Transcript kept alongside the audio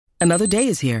Another day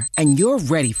is here, and you're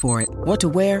ready for it. What to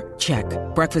wear? Check.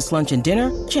 Breakfast, lunch, and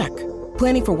dinner? Check.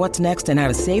 Planning for what's next and how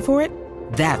to save for it?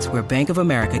 That's where Bank of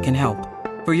America can help.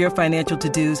 For your financial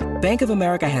to-dos, Bank of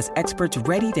America has experts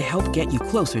ready to help get you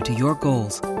closer to your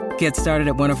goals. Get started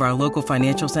at one of our local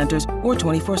financial centers or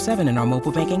 24/7 in our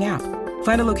mobile banking app.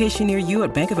 Find a location near you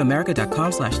at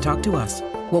bankofamerica.com/talktous.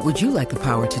 What would you like the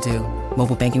power to do?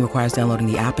 Mobile banking requires downloading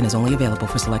the app and is only available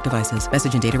for select devices.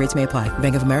 Message and data rates may apply.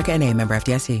 Bank of America N.A., member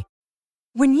FDIC.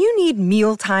 When you need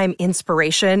mealtime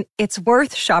inspiration, it's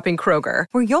worth shopping Kroger,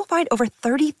 where you'll find over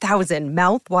 30,000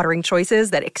 mouth-watering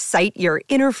choices that excite your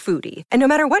inner foodie. And no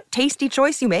matter what tasty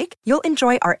choice you make, you'll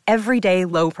enjoy our everyday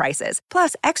low prices,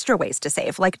 plus extra ways to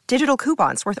save, like digital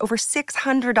coupons worth over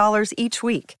 $600 each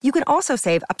week. You can also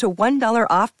save up to $1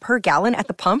 off per gallon at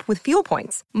the pump with fuel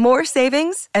points. More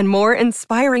savings and more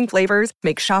inspiring flavors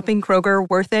make shopping Kroger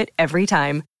worth it every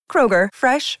time. Kroger,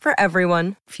 fresh for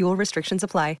everyone. Fuel restrictions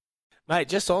apply. Mate,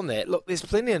 just on that, look, there's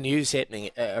plenty of news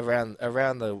happening around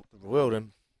the world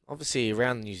and obviously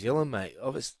around New Zealand, mate.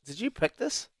 Did you pick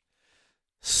this?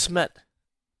 Smith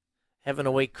having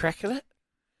a wee crack at it?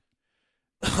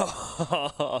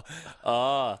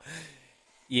 Oh,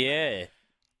 yeah.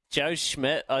 Joe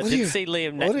Schmidt. I did see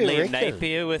Liam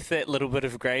Napier with that little bit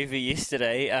of gravy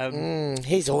yesterday.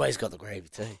 He's always got the gravy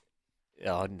too.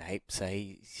 Oh, Napes,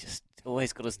 he's just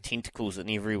always got his tentacles in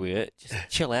everywhere. Just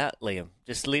chill out, Liam.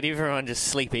 Just let everyone just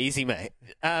sleep easy, mate.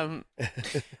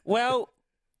 Well,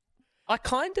 I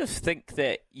kind of think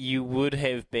that you would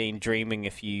have been dreaming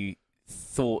if you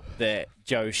thought that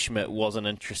Joe Schmidt wasn't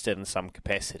interested in some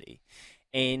capacity.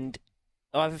 And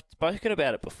I've spoken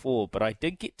about it before, but I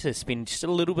did get to spend just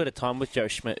a little bit of time with Joe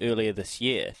Schmidt earlier this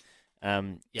year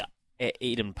at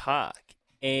Eden Park.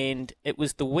 And it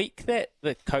was the week that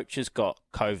the coaches got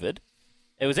COVID.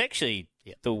 It was actually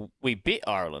we beat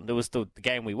Ireland. It was the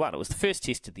game we won. It was the first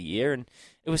test of the year, and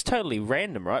it was totally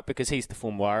random, right? Because he's the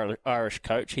former Irish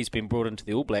coach. He's been brought into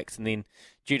the All Blacks, and then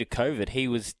due to COVID, he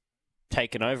was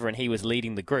taken over and he was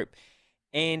leading the group.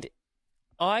 And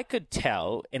I could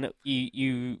tell, and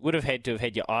you would have had to have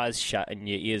had your eyes shut and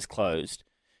your ears closed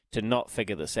to not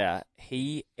figure this out.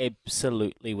 He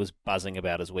absolutely was buzzing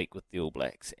about his week with the All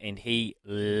Blacks, and he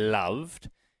loved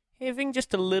having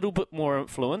just a little bit more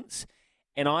influence.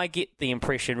 And I get the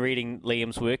impression, reading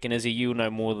Liam's work, and Izzy, you'll know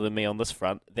more than me on this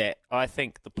front, that I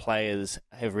think the players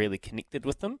have really connected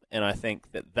with him, and I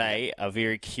think that they are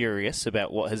very curious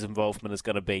about what his involvement is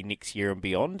going to be next year and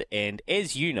beyond. And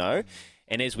as you know,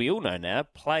 and as we all know now,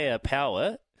 player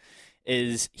power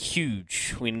is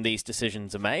huge when these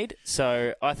decisions are made.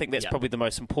 So I think that's probably the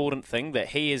most important thing, that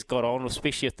he has got on,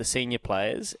 especially with the senior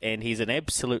players, and he's an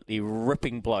absolutely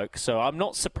ripping bloke. So I'm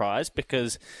not surprised,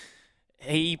 because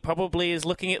he probably is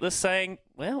looking at this saying,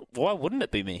 well, why wouldn't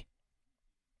it be me?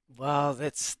 Well,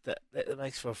 that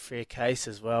makes for a fair case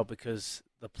as well, because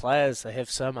the players, they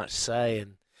have so much say,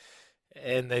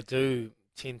 and they do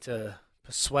tend to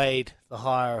persuade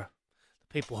the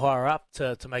people higher up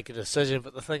to make a decision.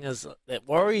 But the thing is, that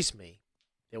worries me.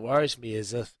 It worries me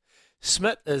is if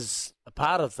Smith is a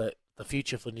part of the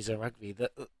future for New Zealand rugby,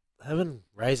 that him and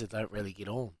Razor don't really get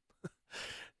on.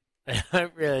 They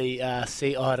don't really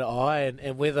see eye to eye,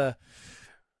 and whether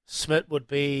Smith would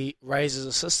be Razor's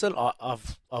assistant,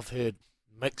 I've heard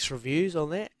mixed reviews on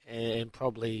that, and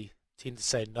probably tend to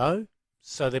say no.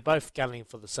 So they're both gunning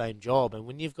for the same job, and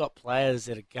when you've got players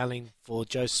that are gunning for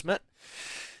Joe Smith,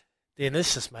 then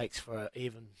this just makes for an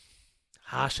even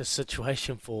harsher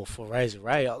situation for Razor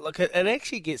Ray. Look, it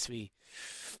actually gets me.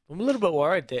 I'm a little bit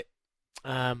worried that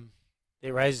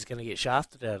Razor's going to get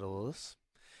shafted out of all this.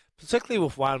 Particularly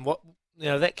with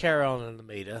that carry on in the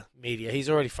media, he's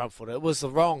already front-footed. It was the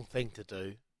wrong thing to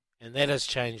do, and that has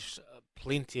changed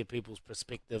plenty of people's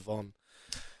perspective on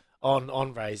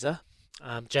Razor.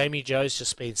 Jamie Joe's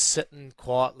just been sitting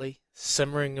quietly,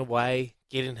 simmering away,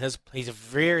 he's a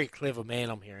very clever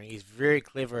man, I'm hearing. He's very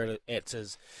clever at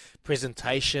his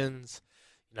presentations,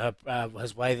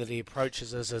 his way that he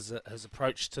approaches his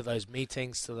approach to those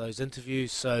meetings, to those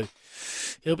interviews. So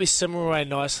he'll be simmering away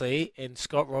nicely. And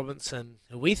Scott Robinson,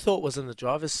 who we thought was in the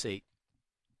driver's seat,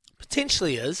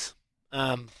 potentially is.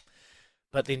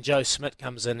 But then Joe Schmidt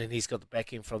comes in and he's got the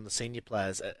backing from the senior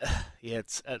players.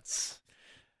 It's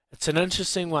an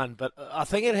interesting one, but I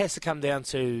think it has to come down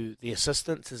to the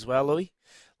assistants as well, Louis.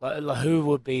 Like who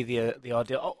would be the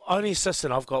ideal? Only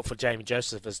assistant I've got for Jamie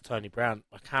Joseph is Tony Brown.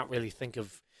 I can't really think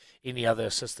of any other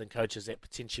assistant coaches that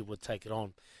potentially would take it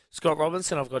on. Scott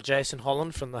Robinson, I've got Jason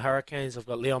Holland from the Hurricanes. I've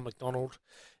got Leon McDonald,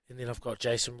 and then I've got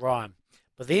Jason Ryan.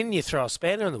 But then you throw a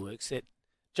spanner in the works that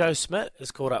Joe Schmidt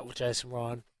is caught up with Jason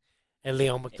Ryan and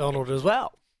Leon McDonald as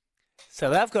well. So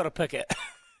they've got to pick it.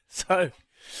 So,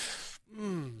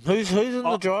 who's in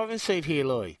the driving seat here,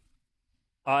 Louis?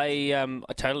 I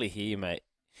totally hear you, mate.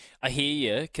 I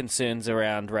hear you concerns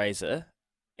around Razor,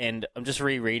 and I'm just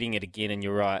rereading it again, and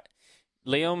you're right.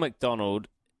 Leon McDonald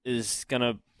is going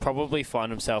to probably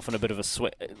find himself in a bit of a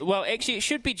sweat. Well, actually, it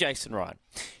should be Jason Ryan.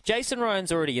 Jason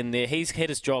Ryan's already in there. He's had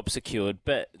his job secured,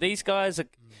 but these guys are...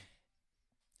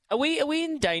 Are we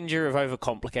in danger of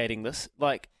overcomplicating this?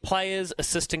 Like, players,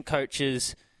 assistant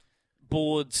coaches,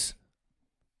 boards,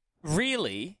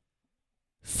 really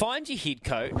find your head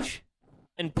coach,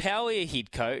 empower your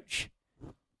head coach,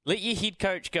 let your head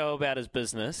coach go about his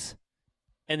business,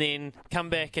 and then come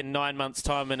back in 9 months'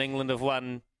 time and England have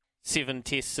won 7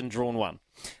 tests and drawn 1.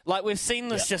 Like, we've seen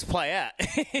this just play out.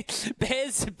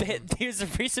 There's a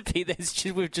recipe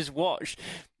we've just watched.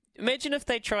 Imagine if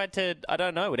they tried to, I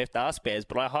don't know, we'd have to ask Baz,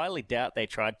 but I highly doubt they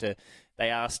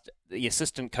asked the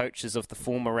assistant coaches of the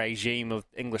former regime of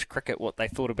English cricket what they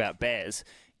thought about Baz.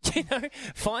 You know,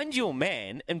 find your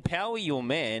man, empower your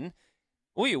man,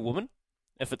 or your woman,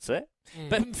 if it's there.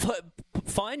 But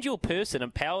find your person,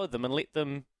 empower them, and let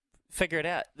them figure it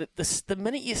out. The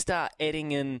minute you start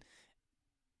adding in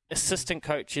assistant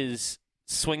coaches,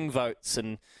 swing votes,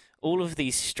 and all of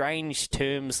these strange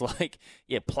terms like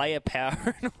player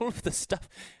power and all of this stuff,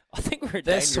 I think we're in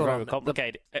danger of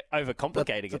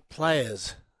overcomplicating it. The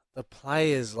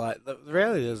players, like the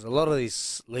reality is, a lot of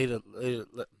these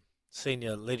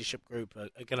senior leadership group are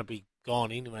going to be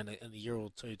gone anyway in a year or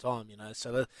two time. You know,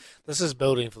 so this is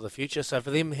building for the future. So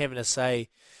for them having to say,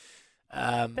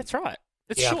 that's right.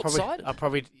 It's short-sighted. I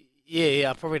probably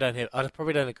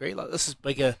don't agree. Like, this is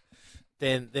bigger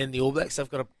than the All Blacks. They've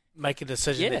got to make a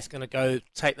decision that's going to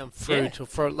take them through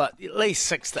for like at least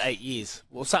 6 to 8 years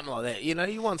or something like that. You know,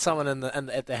 you want someone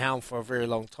at the helm for a very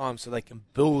long time so they can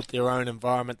build their own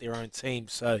environment, their own team.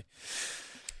 So,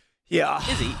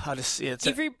 everybody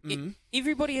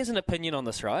has an opinion on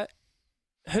this, right?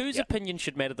 Whose opinion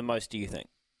should matter the most, do you think?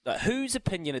 Like, whose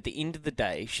opinion at the end of the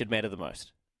day should matter the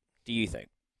most, do you think?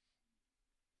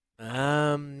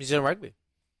 New Zealand Rugby.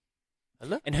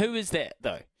 And who is that,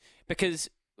 though? Because,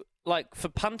 like, for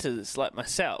punters like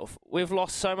myself, we've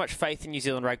lost so much faith in New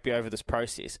Zealand Rugby over this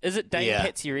process. Is it Dane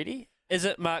Patsy-Reddy? Is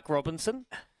it Mark Robinson?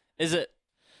 Is it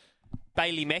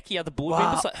Bailey Mackey, other board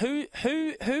members? Like, who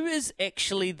is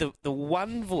actually the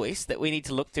one voice that we need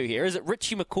to look to here? Is it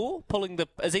Richie McCaw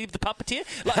is he the puppeteer?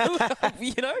 Like, who,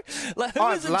 you know, like, who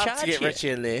is in charge here? I'd love to get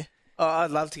Richie in there. Oh,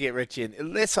 I'd love to get Richie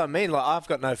in. That's what I mean. Like, I've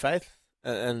got no faith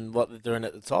in what they're doing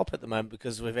at the top at the moment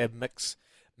because we've had mixed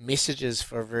messages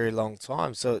for a very long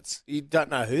time. So you don't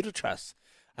know who to trust.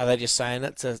 Are they just saying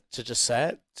it to just say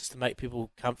it, just to make people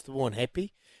comfortable and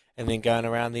happy, and then going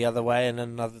around the other way in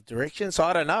another direction? So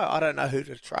I don't know. I don't know who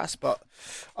to trust. But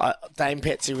Dame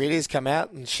Patsy-Reddy has come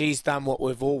out and she's done what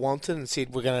we've all wanted and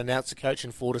said we're going to announce a coach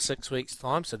in 4 to 6 weeks'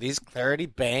 time. So there's clarity.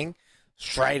 Bang,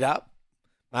 straight up.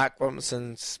 Mark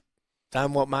Robinson's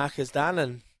done what Mark has done,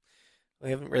 and we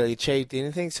haven't really achieved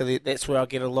anything, so that's where I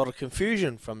get a lot of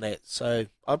confusion from that. So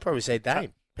I'd probably say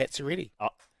Dame, Patsy-Reddy. I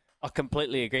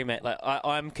completely agree, mate. Like,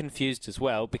 I'm confused as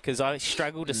well because I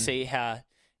struggle to see how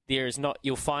there is not.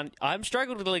 I'm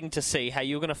struggling to see how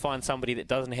you're going to find somebody that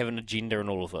doesn't have an agenda in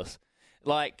all of this.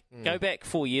 Like, go back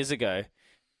 4 years ago,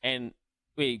 and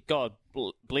God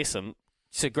bless him,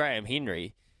 Sir Graham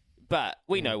Henry, but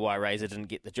we know why Razor didn't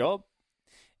get the job,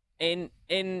 and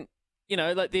you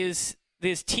know, like there's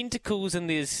tentacles and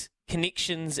there's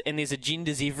connections and there's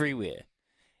agendas everywhere.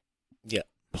 Yeah.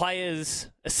 Players,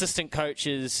 assistant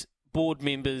coaches, board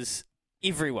members,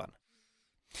 everyone.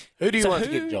 Who do you want to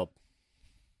get the job?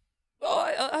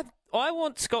 I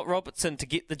want Scott Robertson to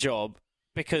get the job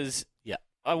because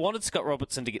I wanted Scott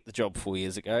Robertson to get the job 4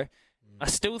 years ago. I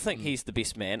still think he's the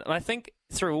best man. And I think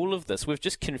through all of this, we've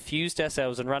just confused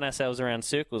ourselves and run ourselves around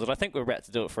circles. And I think we're about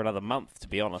to do it for another month, to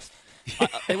be honest.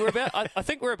 I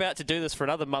think we're about to do this for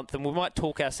another month, and we might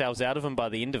talk ourselves out of him by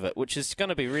the end of it, which is going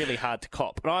to be really hard to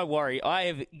cop. And I worry. I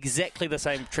have exactly the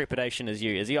same trepidation as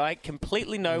you, Izzy. I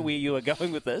completely know where you are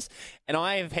going with this, and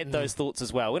I have had those thoughts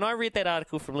as well. When I read that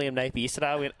article from Liam Napier yesterday,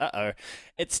 I went, uh-oh.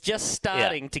 It's just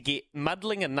starting to get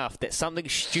muddling enough that something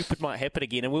stupid might happen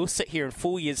again, and we'll sit here in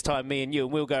 4 years' time, me and you,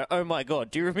 and we'll go, oh my God,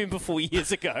 do you remember 4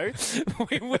 years ago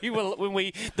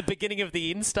when the beginning of the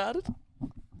end started?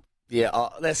 Yeah,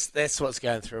 that's what's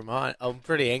going through my mind. I'm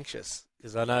pretty anxious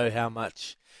because I know how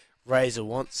much Razor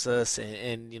wants this,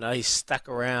 and you know, he's stuck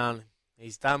around.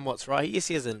 He's done what's right. Yes,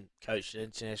 he hasn't coached an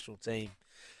international team,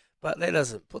 but that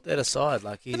doesn't put that aside.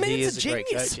 Like, he is a great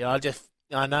coach.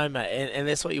 And I know, mate, and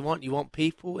that's what you want. You want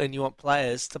people and you want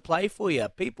players to play for you.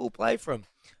 People play for him.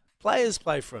 Players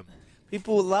play for him.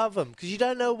 People love him because you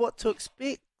don't know what to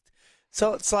expect.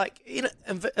 So it's like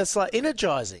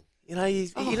energizing. You know,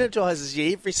 he energizes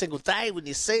you every single day when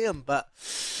you see him. But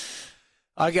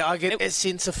I get a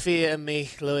sense of fear in me,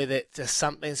 Louis, that just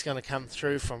something's going to come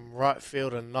through from right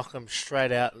field and knock him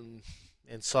straight out and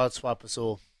sideswipe us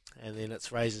all, and then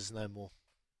it's Razors no more.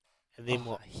 And then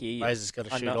what? Razors got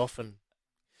to shoot off and.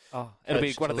 It'll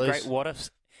be one of the great what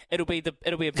ifs. It'll be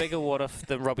a bigger what if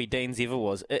than Robbie Deans ever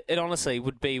was. It honestly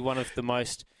would be one of the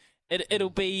most. It'll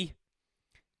be.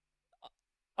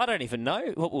 I don't even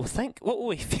know what we'll think. What will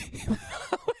we think?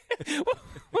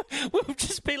 We'll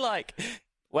just be like,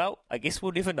 well, I guess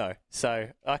we'll never know. So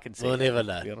I can see. We'll never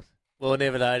know. We'll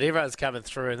never know. And everyone's coming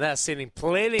through, and they're sending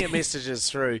plenty of messages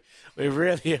through. We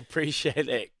really appreciate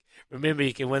that. Remember,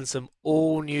 you can win some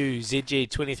all-new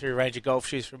ZG23 Ranger golf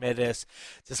shoes from Adidas.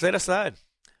 Just let us know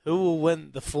who will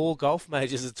win the 4 golf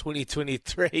majors of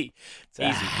 2023. It's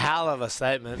a hell of a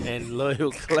statement, and Louis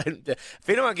will claim. If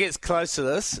anyone gets close to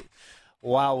this,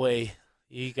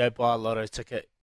 you go buy a lotto ticket.